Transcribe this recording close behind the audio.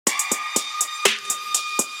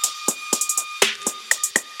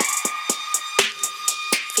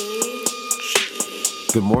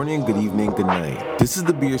Good morning, good evening, good night. This is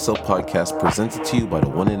the Be Yourself podcast presented to you by the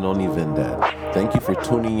one and only Vendad. Thank you for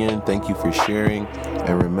tuning in, thank you for sharing,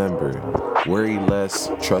 and remember, worry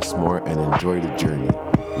less, trust more, and enjoy the journey.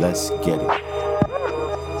 Let's get it.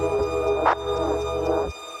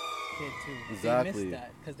 Kid too. Exactly. They missed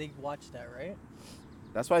that because they watched that, right?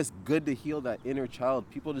 That's why it's good to heal that inner child.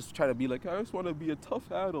 People just try to be like, I just want to be a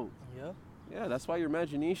tough adult. Yep. Yeah, that's why your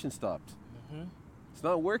imagination stopped. Mhm. It's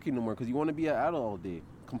not working no more because you want to be an adult all day.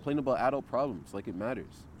 Complain about adult problems like it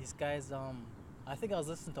matters. These guys, I think I was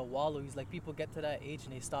listening to Wallow. He's like, people get to that age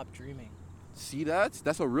and they stop dreaming. See that?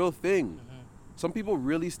 That's a real thing. Mhm. Some people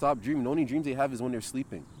really stop dreaming. The only dreams they have is when they're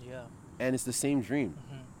sleeping. Yeah. And it's the same dream.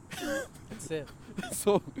 That's it.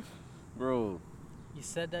 So, bro. You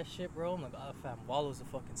said that shit, bro. I'm like, oh, fam, Wallow's a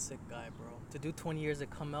fucking sick guy, bro. To do 20 years to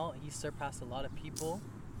come out, he surpassed a lot of people.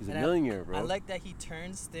 He's a millionaire, bro. I like that he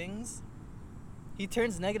turns things. He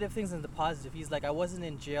turns negative things into positive. He's like, I wasn't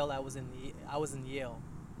in jail. I was in Yale.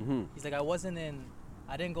 Mm-hmm. He's like,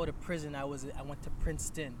 I didn't go to prison. I went to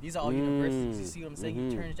Princeton. These are all universities. You see what I'm saying? Mm-hmm.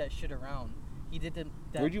 He turns that shit around. He did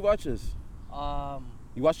that. Where'd you watch this?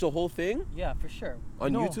 You watched the whole thing? Yeah, for sure.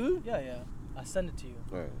 On YouTube? Yeah. I send it to you.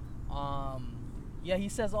 All right. Yeah, he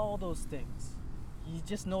says all those things. He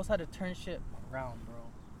just knows how to turn shit around, bro.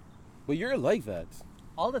 But you're like that.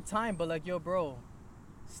 All the time, but like, yo, bro,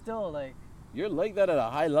 still like. You're like that at a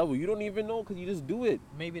high level. You don't even know because you just do it.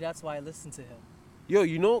 Maybe that's why I listen to him. Yo,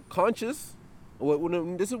 you know, conscious,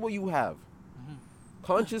 this is what you have. Mm-hmm.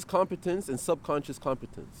 Conscious competence and subconscious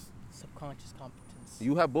competence. Subconscious competence.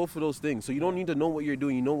 You have both of those things. So you don't need to know what you're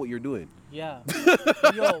doing. You know what you're doing. Yeah.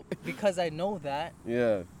 Yo, because I know that.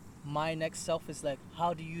 Yeah. My next self is like,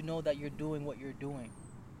 how do you know that you're doing what you're doing?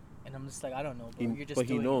 And I'm just like, I don't know, bro. You're just but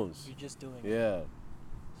doing he knows. it. You're just doing it. Yeah.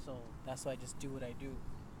 So that's why I just do what I do.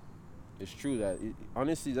 It's true that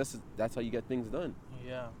honestly that's how you get things done.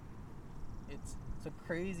 Yeah. It's a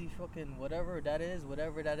crazy fucking whatever that is,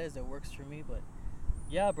 it works for me. But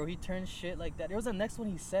yeah, bro, he turns shit like that. There was the next one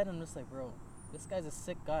he said, and I'm just like, bro, this guy's a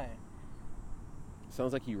sick guy.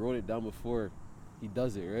 Sounds like he wrote it down before he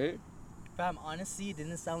does it, right? Fam, honestly, it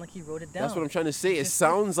didn't sound like he wrote it down. That's what I'm trying to say. It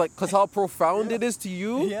sounds like, because how profound it is to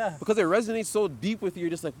you. Yeah. Because it resonates so deep with you. You're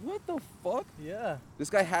just like, what the fuck? Yeah. This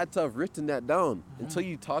guy had to have written that down until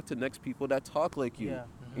you talk to next people that talk like you. Yeah.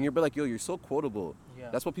 And you're like, yo, you're so quotable.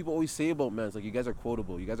 Yeah. That's what people always say about men. It's like, you guys are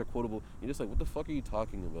quotable. You guys are quotable. You're just like, what the fuck are you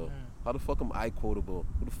talking about? How the fuck am I quotable?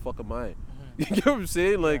 Who the fuck am I? You get what I'm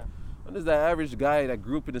saying? Like, I'm just that average guy that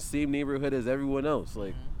grew up in the same neighborhood as everyone else.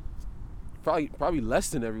 Like, probably less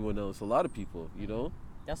than everyone else. A lot of people, you know?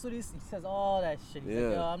 That's what he says, all that shit. He's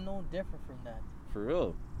like, yo, I'm no different from that. For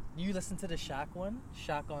real. You listen to the Shaq one?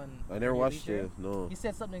 Shaq on... I never watched it, no. He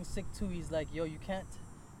said something sick too. He's like, yo, you can't...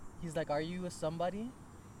 He's like, are you a somebody?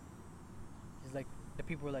 He's like, the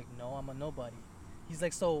people were like, no, I'm a nobody. He's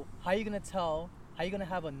like, so how you gonna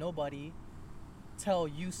have a nobody tell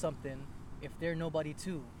you something if they're nobody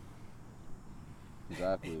too?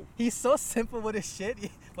 Exactly. He's so simple with his shit,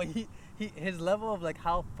 but his level of like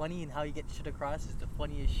how funny and how he gets shit across is the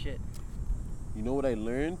funniest shit. You know what I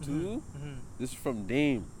learned too? This is from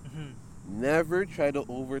Dame. Never try to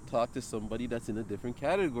overtalk to somebody that's in a different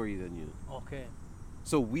category than you. Okay.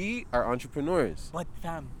 So we are entrepreneurs. But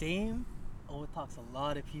fam, Dame overtalks a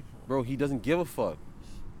lot of people. Bro, he doesn't give a fuck.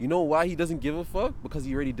 You know why he doesn't give a fuck? Because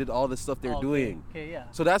he already did all the stuff they're doing. Okay, yeah.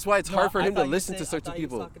 So that's why it's hard for him to listen to certain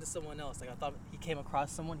people. I thought he was talking to someone else. Like I thought he came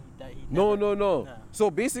across someone that he No. Nah. So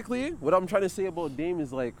basically, what I'm trying to say about Dame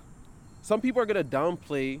is like, some people are gonna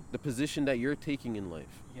downplay the position that you're taking in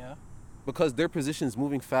life. Yeah. Because their position is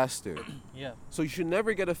moving faster. Yeah. So you should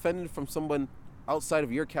never get offended from someone outside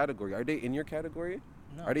of your category. Are they in your category?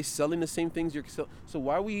 No. Are they selling the same things you're selling? So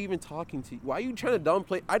why are we even talking to you? Why are you trying to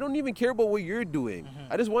downplay? I don't even care about what you're doing.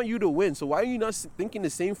 I just want you to win. So why are you not thinking the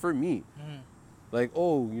same for me? Like,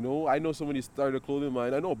 oh, you know, I know somebody started a clothing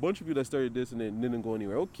line. I know a bunch of you that started this and it didn't go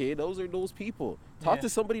anywhere. Okay, those are those people. Talk to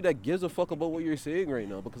somebody that gives a fuck about what you're saying right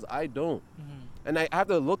now, because I don't. And I have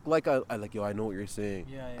to look like I like, yo, I know what you're saying.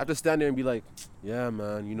 Yeah. I have to stand there and be like, yeah,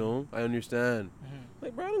 man, you know, I understand.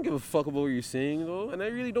 Like, bro, I don't give a fuck about what you're saying, though. And I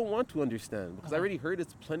really don't want to understand because I already heard it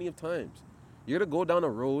plenty of times. You're going to go down a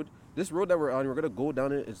road. This road that we're on, we're going to go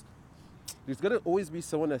down it. There's going to always be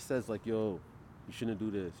someone that says, like, yo, you shouldn't do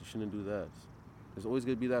this. You shouldn't do that. There's always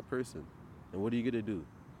going to be that person. And what are you going to do?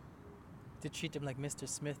 To treat them like Mr.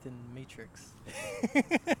 Smith in Matrix.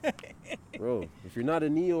 Bro, if you're not a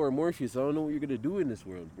Neo or Morpheus, I don't know what you're going to do in this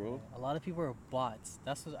world, bro. A lot of people are bots.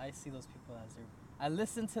 That's what I see those people as. I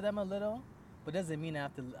listen to them a little, but doesn't mean I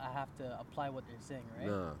have to apply what they're saying, right?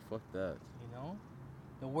 Nah, fuck that. You know?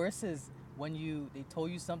 The worst is when they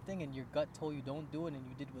told you something and your gut told you don't do it and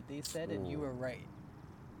you did what they said and you were right.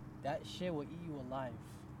 That shit will eat you alive.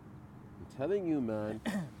 I'm telling you, man.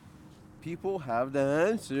 People have the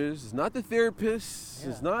answers. It's not the therapist.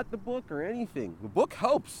 Yeah. It's not the book or anything. The book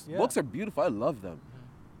helps. Yeah. Books are beautiful. I love them.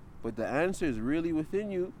 But the answer is really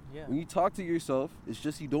within you. Yeah. When you talk to yourself, it's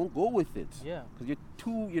just you don't go with it. Yeah. Because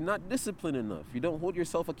you're not disciplined enough. You don't hold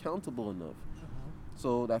yourself accountable enough.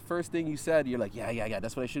 So that first thing you said, you're like, yeah,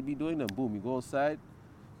 that's what I should be doing. Then boom, you go outside,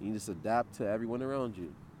 and you just adapt to everyone around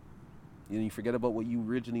you. You forget about what you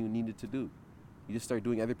originally needed to do. You just start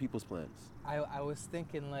doing other people's plans. I was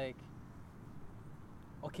thinking like,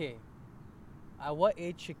 okay, at what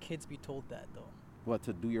age should kids be told that though? What,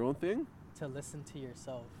 to do your own thing? To listen to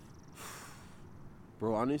yourself.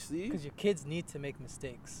 Bro, honestly, because your kids need to make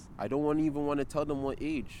mistakes. I don't even want to tell them what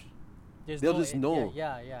age. They'll just know.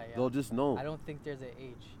 Yeah. They'll just know. I don't think there's an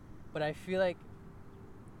age, but I feel like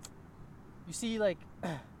you see, like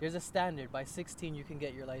there's a standard. By 16, you can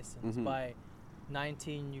get your license. By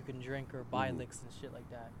 19, you can drink or buy licks and shit like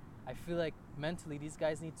that. I feel like mentally, these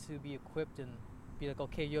guys need to be equipped and be like,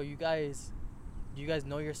 okay, yo, do you guys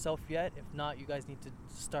know yourself yet? If not, you guys need to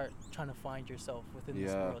start trying to find yourself within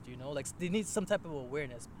this world, you know? Like, they need some type of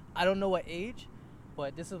awareness. I don't know what age,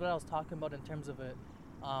 but this is what I was talking about in terms of it.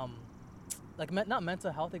 Like, not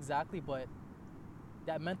mental health exactly, but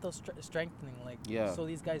that mental strengthening. Like, so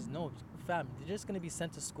these guys know, fam, they're just going to be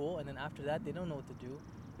sent to school, and then after that, they don't know what to do.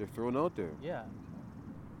 They're thrown out there. Yeah.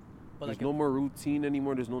 But there's like no more routine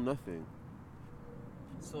anymore. There's no nothing.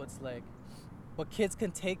 So it's like, but kids can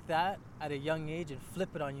take that at a young age and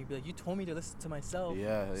flip it on you. Be like, you told me to listen to myself.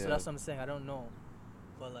 So that's what I'm saying. I don't know.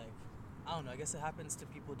 But like, I don't know. I guess it happens to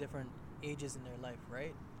people different ages in their life,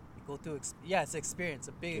 right? You go through, it's experience,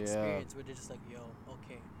 a big experience where they're just like, yo,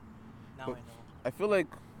 okay, now but I know. I feel like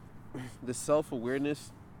the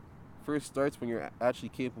self-awareness first starts when you're actually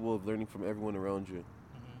capable of learning from everyone around you.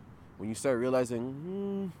 When you start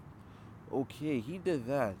realizing, okay, he did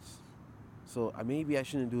that, so maybe I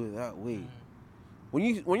shouldn't do it that way.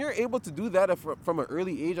 When you're able to do that from an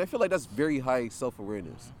early age, I feel like that's very high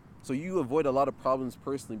self-awareness. So you avoid a lot of problems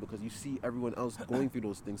personally because you see everyone else going through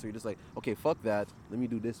those things. So you're just like, okay, fuck that. Let me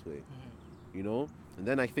do this way, you know? And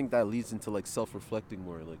then I think that leads into like self-reflecting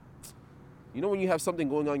more. Like, you know, when you have something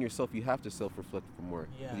going on yourself, you have to self-reflect for more.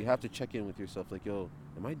 Yeah. You have to check in with yourself. Like, yo,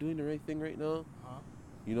 am I doing the right thing right now?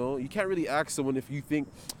 You know, you can't really ask someone if you think,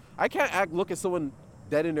 I can't look at someone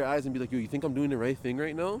dead in their eyes and be like, yo, you think I'm doing the right thing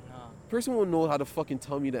right now? Person won't know how to fucking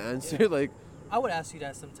tell me the answer. Yeah. Like, I would ask you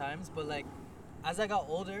that sometimes, but like, as I got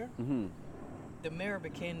older, the mirror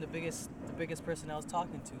became the biggest person I was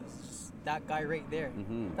talking to. It's just that guy right there.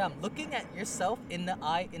 Fam, looking at yourself in the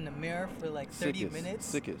eye in the mirror for like 30 minutes.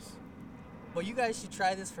 Sickest. But you guys should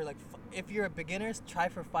try this for like, if you're a beginner, try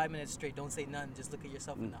for 5 minutes straight. Don't say nothing. Just look at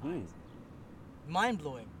yourself in the eyes. Mind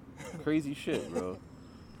blowing. Crazy shit, bro.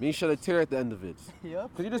 Me shed a tear at the end of it. Yep.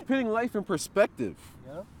 Because you're just putting life in perspective.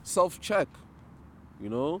 Yep. Self-check, you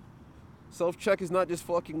know? Self-check is not just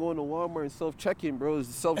fucking going to Walmart and self-checking, bro.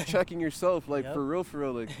 It's self-checking yourself, like, for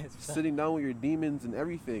real, like, sitting down with your demons and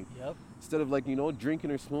everything. Yep. Instead of, like, you know, drinking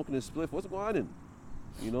or smoking a spliff. What's going on?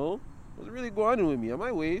 You know? What's really going on with me? At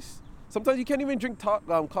my waist. Sometimes you can't even drink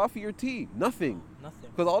coffee or tea. Nothing.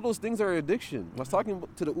 Because all those things are addiction. I was talking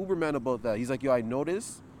to the Uber man about that. He's like, yo, I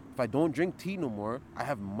notice if I don't drink tea no more, I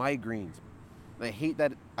have migraines. And I hate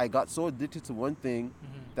that I got so addicted to one thing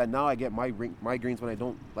that now I get migraines when I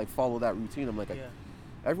don't like follow that routine. I'm like,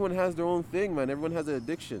 everyone has their own thing, man. Everyone has an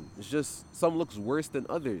addiction. It's just some looks worse than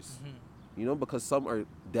others. You know, because some are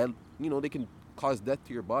dead. You know, they can cause death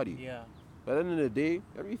to your body. Yeah. But at the end of the day,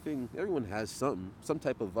 everyone has something, some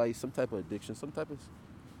type of vice, some type of addiction, some type of,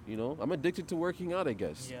 you know. I'm addicted to working out, I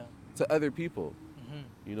guess. Yeah. To other people.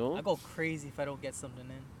 You know. I go crazy if I don't get something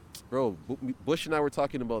in. Bro, Bush and I were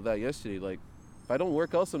talking about that yesterday. Like, if I don't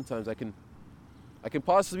work out sometimes, I can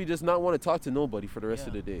possibly just not want to talk to nobody for the rest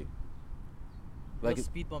of the day. Like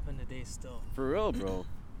speed bump in the day still. For real, bro.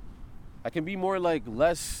 I can be more like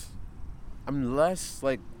I'm less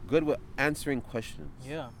like good with answering questions.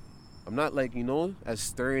 Yeah. I'm not like, you know, as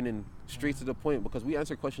stern and straight to the point because we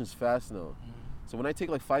answer questions fast now. So when I take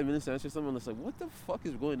like 5 minutes to answer something, it's like, what the fuck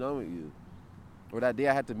is going on with you? Or that day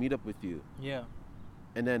I had to meet up with you. Yeah.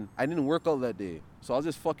 And then I didn't work out that day. So I was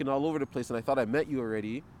just fucking all over the place and I thought I met you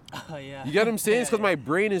already. Yeah. You get what I'm saying? It's because my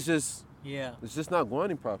brain is just, it's just not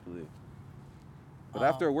going properly. But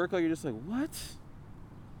after a workout, you're just like, what?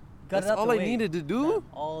 That's all I needed to do? Man,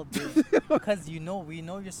 all day. Because we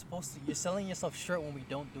know you're selling yourself short when we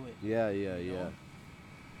don't do it. Yeah.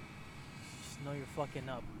 Just know you're fucking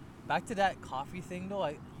up. Back to that coffee thing though,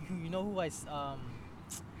 you know who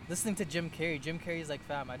listening to Jim Carrey. Jim Carrey's like,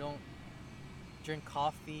 fam, I don't drink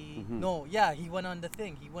coffee. Mhm. No, yeah, he went on the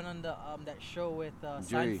thing. He went on the that show with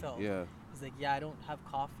Jerry, Seinfeld. yeah. He's like, yeah, I don't have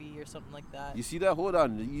coffee or something like that. You see that? Hold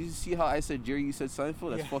on. You see how I said Jerry, you said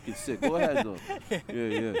Seinfeld? That's Yeah. fucking sick. Go ahead, though.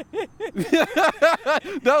 Yeah.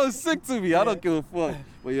 That was sick to me. I don't give a fuck.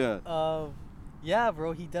 But yeah. Yeah,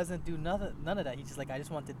 bro, he doesn't do none of that. He's just like, I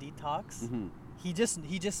just want to detox. Mhm. He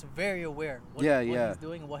just very aware what he's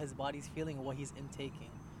doing and what his body's feeling and what he's intaking.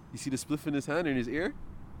 You see the spliff in his hand or in his ear?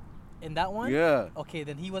 In that one? Yeah. Okay,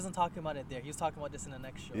 then he wasn't talking about it there. He was talking about this in the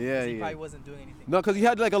next show. Yeah, 'cause he yeah. probably wasn't doing anything. No, because he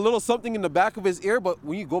had like a little something in the back of his ear, but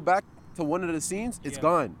when you go back to one of the scenes, it's Yeah.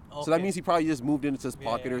 gone. So that Okay. means he probably just moved into his Yeah,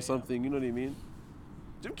 pocket yeah, or something. You know what I mean?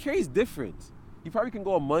 Jim Carrey's different. He probably can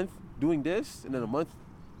go a month doing this and then a month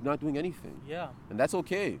not doing anything. Yeah. And that's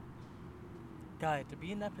okay. Guy, to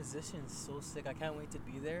be in that position is so sick. I can't wait to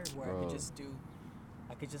be there where Bro.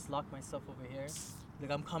 I could just lock myself over here. Like,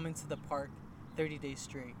 I'm coming to the park 30 days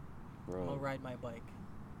straight. I'm Bro. gonna ride my bike.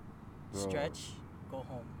 Bro. Stretch, go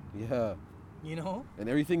home. Yeah. You know? And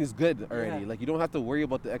everything is good already. Yeah. Like, you don't have to worry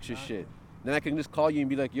about the extra Exactly. shit. Then I can just call you and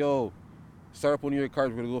be like, yo, start up one of your cars.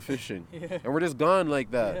 We're going to go fishing. Yeah. And we're just gone like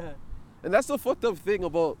that. Yeah. And that's the fucked up thing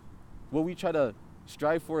about what we try to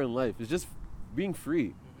strive for in life. Is just being free.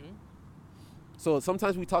 Mm-hmm. So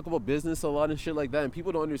sometimes we talk about business a lot and shit like that. And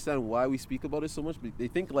people don't understand why we speak about it so much. But they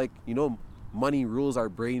think like, you know, money rules our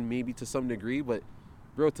brain maybe to some degree. But,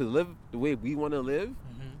 bro, to live the way we want to live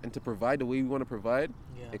Mm-hmm. and to provide the way we want to provide,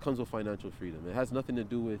 Yeah. it comes with financial freedom. It has nothing to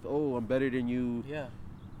do with, oh, I'm better than you. Yeah.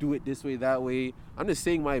 Do it this way, that way. I'm just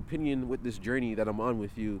saying my opinion with this journey that I'm on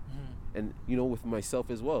with you Mm-hmm. and, you know, with myself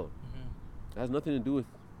as well. Mm-hmm. It has nothing to do with,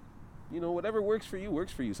 you know, whatever works for you,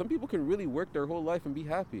 works for you. Some people can really work their whole life and be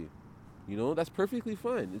happy. You know, that's perfectly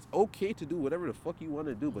fine. It's okay to do whatever the fuck you want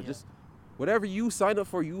to do, but Yeah. just whatever you sign up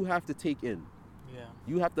for, you have to take in. Yeah.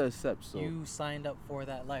 You have to accept. So You signed up for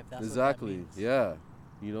that life. That's exactly, what that means. yeah.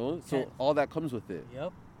 You know, so Can't- all that comes with it.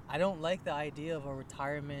 Yep. I don't like the idea of a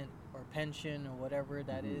retirement or pension or whatever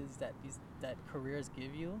that Mhm. is that careers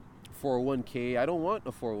give you. 401k. I don't want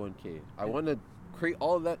a 401k. I want to create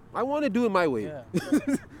all that. I want to do it my way. Yeah.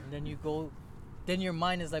 And then you go, then your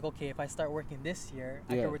mind is like, okay, if I start working this year,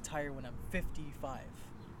 I Yeah. can retire when I'm 55.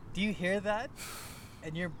 Do you hear that?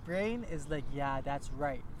 And your brain is like, yeah, that's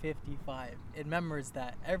right, 55. It remembers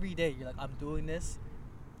that every day. You're like, I'm doing this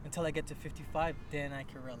until I get to 55, then I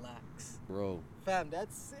can relax. Bro, Fam,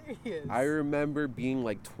 that's serious. I remember being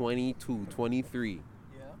like 22, 23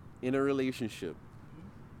 Yeah. in a relationship.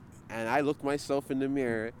 And I looked myself in the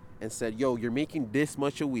mirror and said, yo, you're making this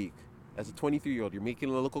much a week. As a 23-year-old, you're making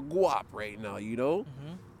a little guap right now, you know?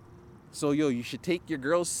 Mm-hmm. So, yo, you should take your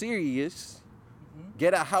girl serious, Mm-hmm.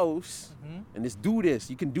 get a house, Mm-hmm. and just do this.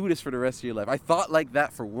 You can do this for the rest of your life. I thought like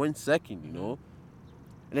that for 1 second, you know?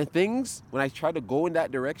 And then things, when I tried to go in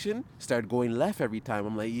that direction, started going left every time.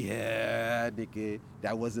 I'm like, yeah, nigga,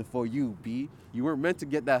 that wasn't for you, B. You weren't meant to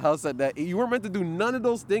get that house at that age. You weren't meant to do none of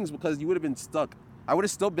those things because you would have been stuck. I would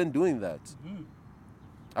have still been doing that. Mm-hmm.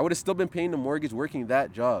 I would have still been paying the mortgage, working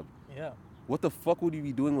that job. Yeah. What the fuck would you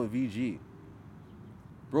be doing with VG?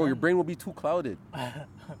 Bro, your brain will be too clouded.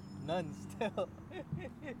 None still.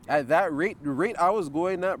 At that rate, the rate I was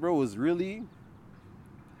going at, bro, was really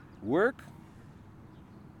work,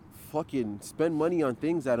 fucking spend money on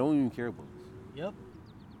things I don't even care about. Yep.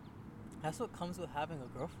 That's what comes with having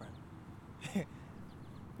a girlfriend.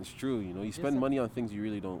 It's true, you know, you Just spend a- money on things you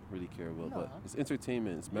really don't really care about, but No. it's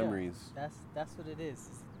entertainment, it's Yeah, memories. that's what it is.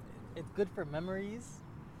 It's good for memories.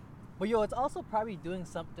 But yo, it's also probably doing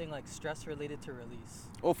something like stress related to release.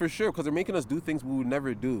 Oh, for sure, because they're making us do things we would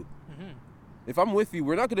never do. Mm-hmm. If I'm with you,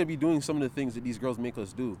 we're not going to be doing some of the things that these girls make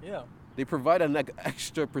us do. Yeah. They provide an like,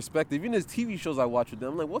 extra perspective. Even there's TV shows I watch with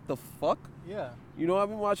them, I'm like, what the fuck? Yeah. You know, I've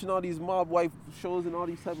been watching all these mob wife shows and all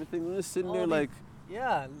these type of things. I'm just sitting All there these- like,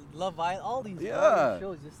 Yeah. Love Island, all these Yeah.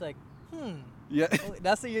 shows, just like, yeah. Oh,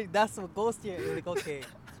 that's what goes to your, you're like, okay,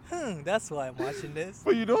 that's why I'm watching this.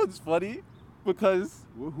 But you know what's funny? Because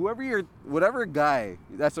whatever guy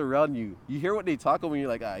that's around you, you hear what they talk about when you're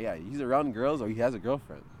like, ah, yeah, he's around girls or he has a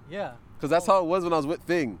girlfriend. Yeah. Because that's how it was when I was with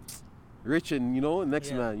Thing. Rich and, you know,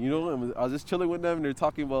 Next Yeah. Man, you know, and I was just chilling with them and they're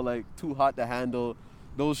talking about like Too Hot to Handle,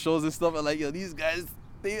 those shows and stuff. And like, yo, these guys,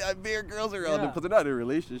 they have bare girls around them Yeah. because they're not in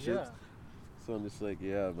relationships. Yeah. So I'm just like,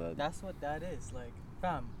 yeah, man. That's what that is. Like,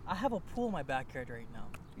 fam, I have a pool in my backyard right now.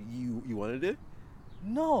 You wanted it?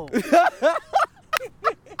 No.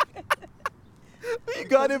 You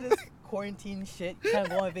got Because of it. this quarantine shit. You can't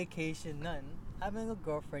go on vacation, none. Having a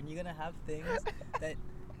girlfriend, you're gonna have things that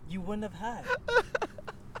you wouldn't have had.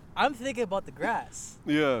 I'm thinking about the grass.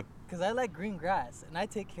 Yeah. Because I like green grass, and I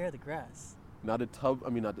take care of the grass. Now the tub, I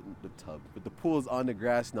mean not the tub, but the pool is on the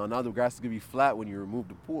grass now. Now the grass is gonna be flat when you remove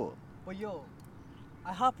the pool. But yo,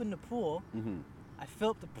 I hop in the pool. Mm-hmm. I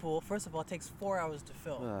fill up the pool. First of all, it takes 4 hours to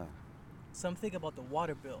fill. So I'm thinking about the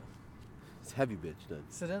water bill. It's heavy, bitch. Then.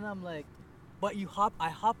 So then I'm like, but I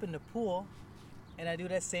hop in the pool, and I do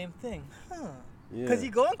that same thing. Huh. Yeah. Because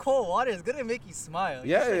you go in cold water, it's gonna make you smile.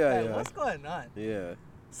 Yeah, You're yeah, like, yeah. What's going on? Yeah.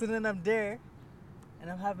 So then I'm there,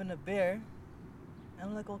 and I'm having a beer, and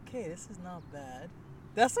I'm like, okay, this is not bad.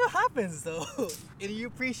 That's what happens though. And you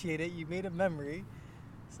appreciate it. You made a memory.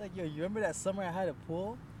 It's like, yo, you remember that summer I had a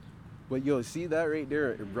pool? But yo, see that right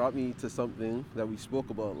there? It brought me to something that we spoke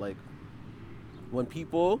about. Like, when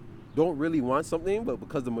people don't really want something, but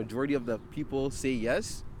because the majority of the people say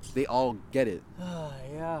yes, they all get it.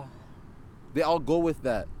 Yeah. They all go with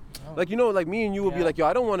that. Oh. Like, you know, like me and you would be like, yo,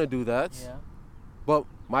 I don't want to do that. Yeah. But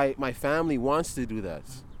my family wants to do that.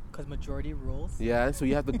 Because majority rules. Yeah, so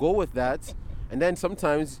you have to go with that. And then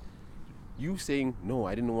sometimes you saying, no,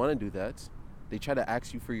 I didn't want to do that. They try to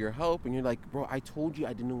ask you for your help, and you're like, bro, I told you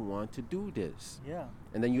I didn't want to do this. Yeah.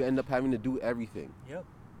 And then you end up having to do everything. Yep.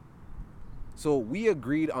 So we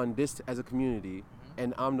agreed on this as a community,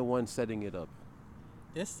 and I'm the one setting it up.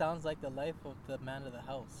 This sounds like the life of the man of the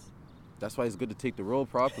house. That's why it's good to take the role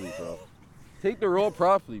properly, bro. Take the role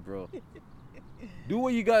properly, bro. Do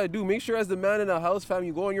what you gotta do. Make sure as the man in the house, fam,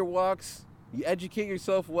 you go on your walks, you educate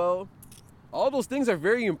yourself well. All those things are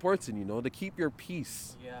very important, you know, to keep your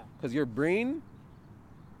peace. Yeah. Because your brain,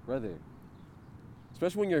 brother,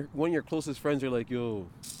 especially when one of your closest friends are like, yo,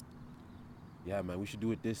 yeah, man, we should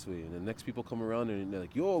do it this way. And the next people come around and they're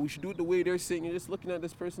like, yo, we should do it the way they're saying. You're just looking at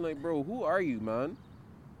this person like, bro, who are you, man?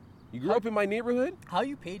 You grew up in my neighborhood? How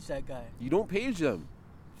you page that guy? You don't page them.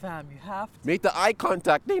 Fam, you have to. Make the eye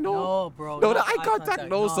contact. They know. No, bro. No, the not eye contact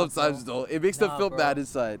knows sometimes, bro. though. It makes them feel bro. bad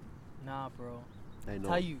inside. Nah, bro. I know.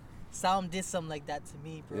 Tell you, Sam did something like that to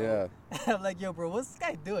me, bro. Yeah. I'm like, yo, bro, what's this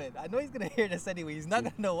guy doing? I know he's gonna hear this anyway. He's not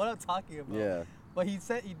gonna know what I'm talking about. Yeah. But he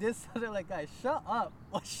did something like, guys, shut up.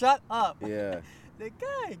 Well, shut up. Yeah. The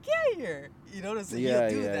guy, get here. You know what I'm saying? Yeah,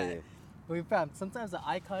 He'll do yeah, that. yeah. But we found sometimes the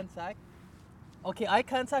eye contact. Okay, eye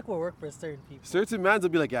contact will work for certain people. Certain mans will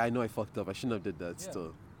be like, yeah, I know I fucked up. I shouldn't have did that Yeah.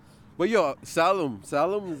 still. But yo, Salim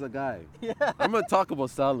is a guy. Yeah. I'm gonna talk about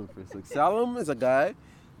Salim for a sec. Salim is a guy.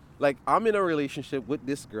 Like, I'm in a relationship with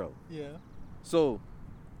this girl. Yeah. So,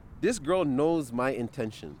 this girl knows my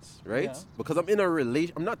intentions, right? Yeah. Because I'm in a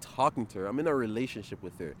relation. I'm not talking to her. I'm in a relationship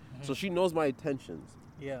with her. So she knows my intentions,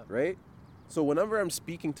 Yeah. right? So whenever I'm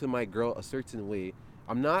speaking to my girl a certain way,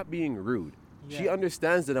 I'm not being rude. She Yeah.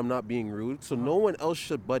 understands that I'm not being rude, so no one else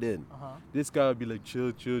should butt in. This guy would be like,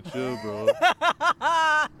 chill, bro.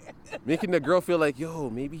 Making the girl feel like, yo,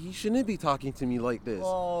 maybe he shouldn't be talking to me like this.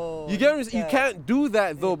 Oh, You get what You can't do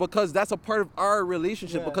that, though, because that's a part of our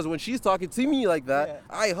relationship. Yeah. Because when she's talking to me like that,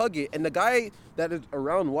 Yeah. I hug it. And the guy that is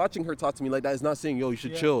around watching her talk to me like that is not saying, yo, you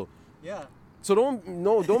should Yeah. chill. Yeah. So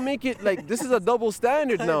don't make it like, this is a double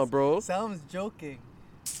standard now, bro. Sam's joking.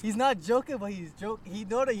 He's not joking, but he's joking. He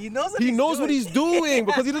knows what He knows what he's doing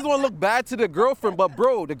because he doesn't want to look bad to the girlfriend. But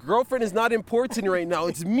bro, the girlfriend is not important right now.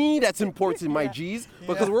 It's me that's important, my Yeah. G's,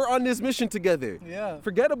 because Yeah. we're on this mission together. Yeah.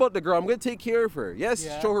 Forget about the girl. I'm gonna take care of her. Yes,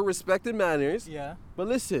 Yeah. show her respect and manners. Yeah. But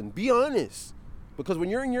listen, be honest. Because when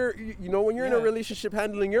you're in when you're in a Yeah. relationship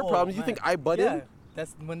handling your Oh, problems, you man. think I butt Yeah. in?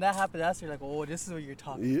 That's when that happens. That's you're like, oh, this is what you're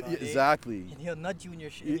talking Yeah, about. eh? exactly. And he'll nudge you in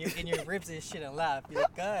your ribs and shit and laugh. You're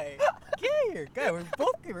like, guy, get here, guy. We're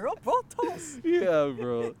both toast. Yeah,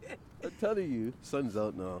 bro. I'm telling you, sun's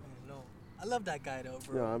out now. No, I love that guy though,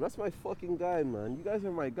 bro. Nah, that's my fucking guy, man. You guys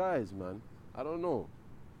are my guys, man. I don't know.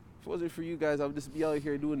 If it wasn't for you guys, I would just be out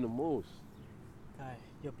here doing the most. Guy,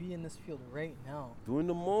 you'll be in this field right now. Doing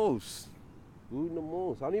the most. Doing the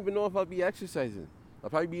most. I don't even know if I'll be exercising. I'll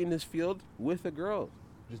probably be in this field with a girl.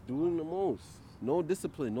 Just doing the most. No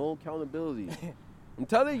discipline, no accountability. I'm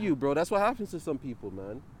telling you, bro, that's what happens to some people,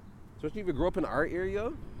 man. Especially if you grow up in our area.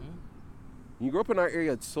 When you grow up in our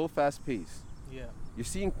area, it's so fast paced. Yeah. You're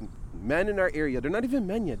seeing men in our area. They're not even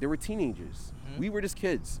men yet. They were teenagers. We were just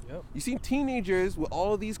kids. Yep. You see teenagers with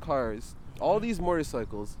all these cars, all these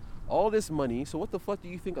motorcycles, all this money. So what the fuck do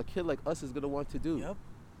you think a kid like us is going to want to do? Yep.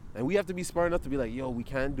 And we have to be smart enough to be like, yo, we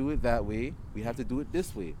can't do it that way. We have to do it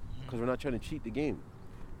this way because we're not trying to cheat the game.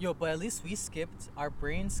 Yo, but at least our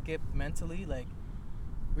brain skipped mentally. Like,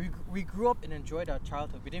 we grew up and enjoyed our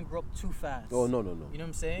childhood. We didn't grow up too fast. Oh, no. You know what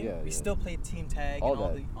I'm saying? Yeah, we yeah. still played team tag All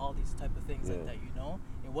and that. all these type of things like Yeah. that, you know?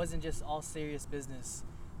 It wasn't just all serious business.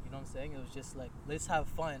 You know what I'm saying? It was just like, let's have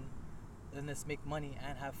fun and let's make money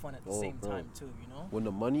and have fun at the same bro. time too, you know? When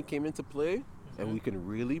the money came into play and we can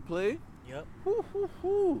really play, Yep. whoo, whoo,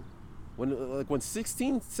 whoo. When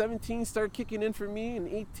 16, 17 start kicking in for me, and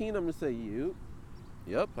 18, I'm gonna say,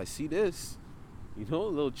 yep, I see this. You know, a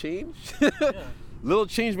little change. Yeah. Little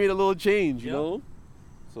change made a little change. You Yep. know.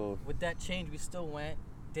 So With that change, we still went,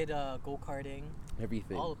 did go-karting,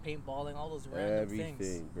 everything. all the paintballing, all those random Everything,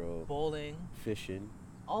 things. bro. Bowling, Fishing.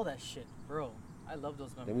 all that shit, bro. I love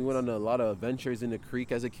those memories. Then we went on a lot of adventures in the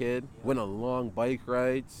creek as a kid. Yep. Went on long bike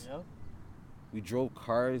rides. Yep. We drove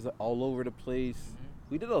cars all over the place. Mhm.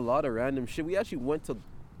 We did a lot of random shit. We actually went to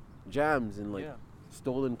jams and like Yeah.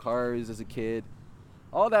 stolen cars as a kid.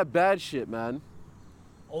 All that bad shit, man.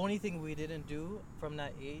 Only thing we didn't do from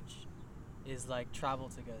that age is like travel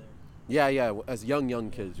together. Yeah, as young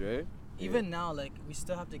kids, right? Even now, like we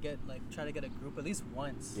still have to try to get a group at least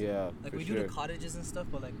once. Yeah, Like for we sure. do the cottages and stuff,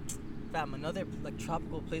 but like, fam, another like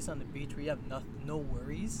tropical place on the beach where you have no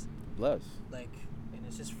worries, Bless. like, and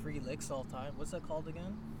it's just free licks all the time. What's that called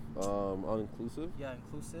again? All inclusive. Yeah,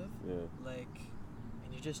 inclusive. Yeah. Like,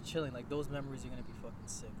 and you're just chilling. Like those memories, you're gonna be fucking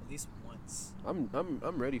sick at least once. I'm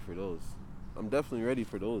ready for those. I'm definitely ready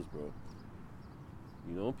for those, bro.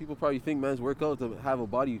 You know, people probably think man's work out to have a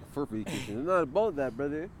body for vacation. It's not about that,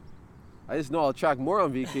 brother. I just know I'll track more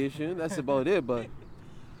on vacation. That's about it. But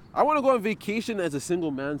I want to go on vacation as a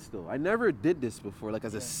single man still. I never did this before, like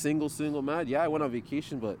as a Yeah. single man. Yeah, I went on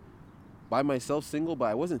vacation, but by myself, single. But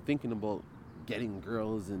I wasn't thinking about getting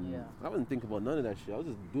girls, and Yeah. I wasn't thinking about none of that shit. I was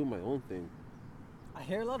just doing my own thing. I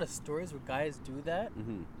hear a lot of stories where guys do that.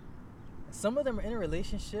 Hmm. Some of them are in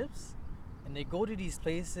relationships, and they go to these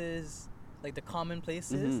places, like the common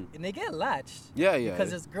places, Mhm. and they get latched. Yeah. Because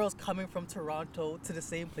there's girls coming from Toronto to the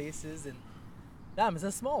same places, and damn, it's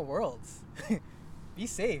a small world. Be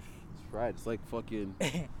safe. That's right. It's like fucking.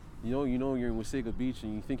 You know, you're in Wasaga Beach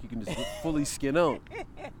and you think you can just fully skin out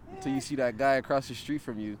until you see that guy across the street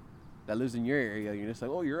from you that lives in your area. You're just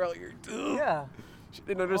like, oh, you're out here too. Yeah.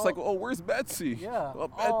 And they're just like, oh, where's Betsy? Yeah, Oh,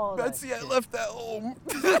 all that Betsy, I shit. left at home.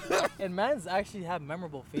 And mans actually have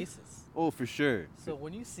memorable faces. Oh, for sure. So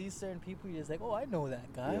when you see certain people, you're just like, oh, I know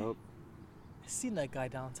that guy. Yep. I've seen that guy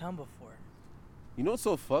downtown before. You know what's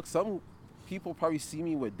so fucked? Some people probably see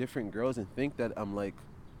me with different girls and think that I'm like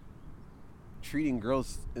treating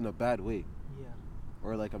girls in a bad way. Yeah.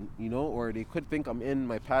 Or like or they could think I'm in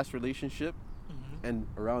my past relationship Mm-hmm. and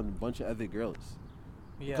around a bunch of other girls.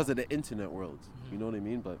 Yeah. Because of the internet world. Mhm. You know what I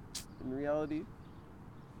mean? But in reality,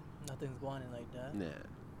 Nothing's going in like that. nah.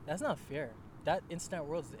 That's not fair. That internet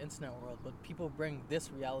world is the internet world, but people bring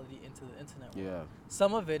this reality into the internet world. Yeah.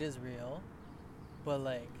 Some of it is real, but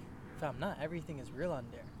like, fam, not everything is real on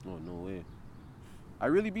there. Oh, no way. I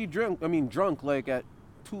really be drunk like at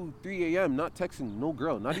 2, 3 a.m. not texting no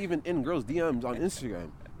girl, not even in girls' DMs on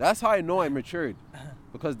Instagram. That's how I know I matured.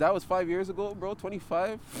 Because that was 5 years ago, bro,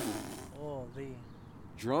 25. Holy.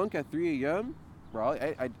 Drunk at 3 a.m. Bro,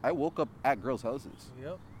 I woke up at girls' houses.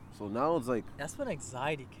 Yep. So now it's like, That's when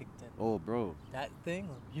anxiety kicked in. oh, bro, That thing,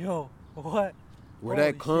 yo, what? where'd I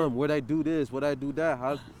Holy come? shit. Where'd I do this? Where'd I do that?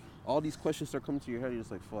 How? All these questions start coming to your head. You're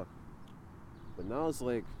just like, fuck. But now it's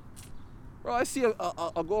like, bro, I see,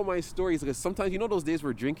 I'll go on my stories because sometimes, you know those days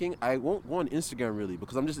we're drinking, I won't go on Instagram really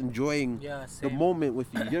because I'm just enjoying Yeah, the same. moment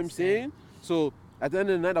with you. You know what I'm Same. saying? So at the end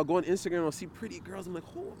of the night, I'll go on Instagram and I'll see pretty girls. I'm like,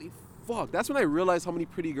 holy fuck. That's when I realize how many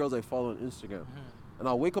pretty girls I follow on Instagram. Mhm. And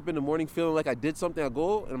I'll wake up in the morning feeling like I did something. I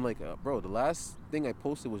go and I'm like, bro, the last thing I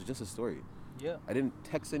posted was just a story. Yeah. I didn't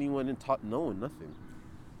text anyone, didn't talk, no one, nothing.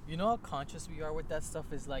 You know how conscious we are with that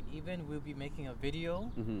stuff is like even we'll be making a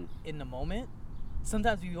video Mm-hmm. in the moment.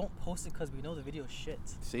 Sometimes we won't post it because we know the video shit.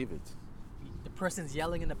 Save it. The person's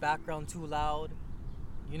yelling in the background too loud.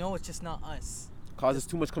 You know it's just not us. Causes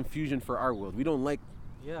too much confusion for our world. We don't like,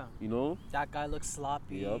 Yeah. you know, That guy looks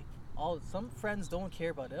sloppy. Yep. Some friends don't care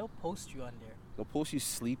about it. They'll post you on there. they'll post you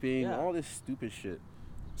sleeping, Yeah. all this stupid shit.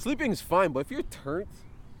 Sleeping is fine, but if you're turned,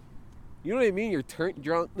 you know what I mean? You're turned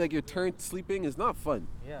drunk, like you're turned sleeping is not fun.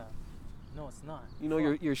 Yeah. No, it's not. You know,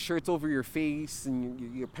 your shirt's over your face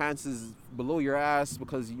and your pants is below your ass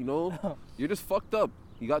because, you know, you're just fucked up.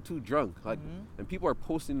 You got too drunk. Like, Mhm. and people are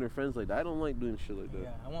posting their friends like that. I don't like doing shit like that.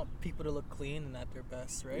 Yeah, I want people to look clean and at their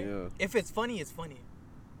best, right? Yeah. If it's funny, it's funny.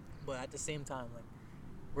 But at the same time, like,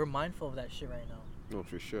 we're mindful of that shit right now. No,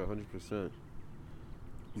 for sure, 100%.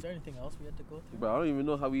 Is there anything else we had to go through? But I don't even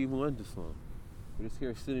know how we even went this long. We're just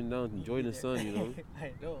here sitting down, enjoying the Either. sun, you know?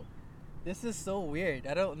 I know. This is so weird.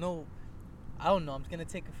 I don't know. I'm just gonna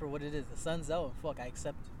take it for what it is. The sun's out. Fuck, I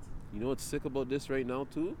accept it. You know what's sick about this right now,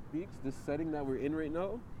 too? Bheekz? This setting that we're in right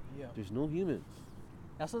now, Yeah. there's no humans.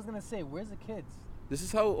 That's what I was gonna say. Where's the kids? This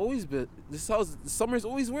is how it always been. This is how summers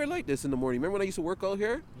always were like this in the morning. Remember when I used to work out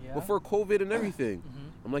here? Yeah. Before COVID and everything.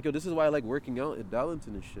 Mhm. I'm like, yo, this is why I like working out at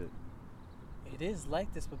Darlington and shit. It is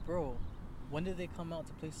like this, but bro, when did they come out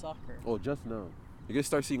to play soccer? Oh, just now. You're gonna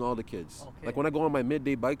start seeing all the kids. Okay. Like when I go on my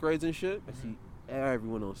midday bike rides and shit, I see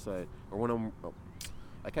everyone outside. Or when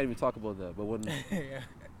I can't even talk about that. But when,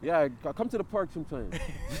 Yeah. I come to the park sometime.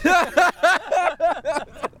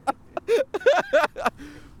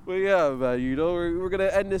 But yeah, man, you know, we're gonna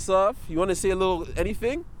end this off. You want to say a little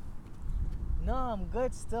anything? No, I'm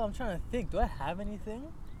good still. I'm trying to think. Do I have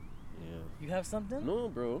anything? Yeah. You have something? No,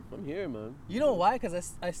 bro. I'm here, man. You know why?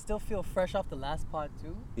 Because I still feel fresh off the last pod,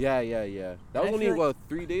 too. Yeah. That was I only, feel like-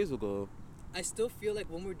 3 days ago? I still feel like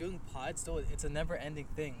when we're doing pods, though, it's a never-ending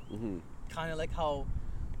thing. Mm-hmm. Kind of like how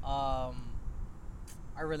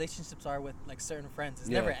our relationships are with, like, certain friends. It's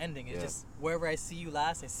Yeah, never-ending. It's yeah. just wherever I see you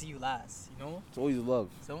last, I see you last, you know? It's always love.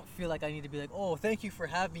 So I don't feel like I need to be like, oh, thank you for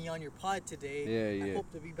having me on your pod today. Yeah, I yeah.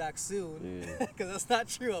 hope to be back soon. Yeah. Because that's not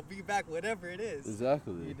true. I'll be back whenever it is.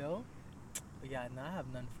 Exactly. You know? But yeah, no, I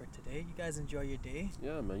have none for today. You guys enjoy your day.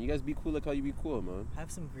 Yeah, man. You guys be cool like how you be cool, man.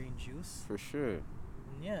 Have some green juice. For sure.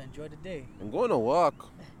 And yeah, enjoy the day. I'm going to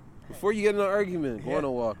walk. Before you get in an argument, go on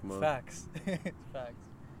a walk, man. Facts. Facts.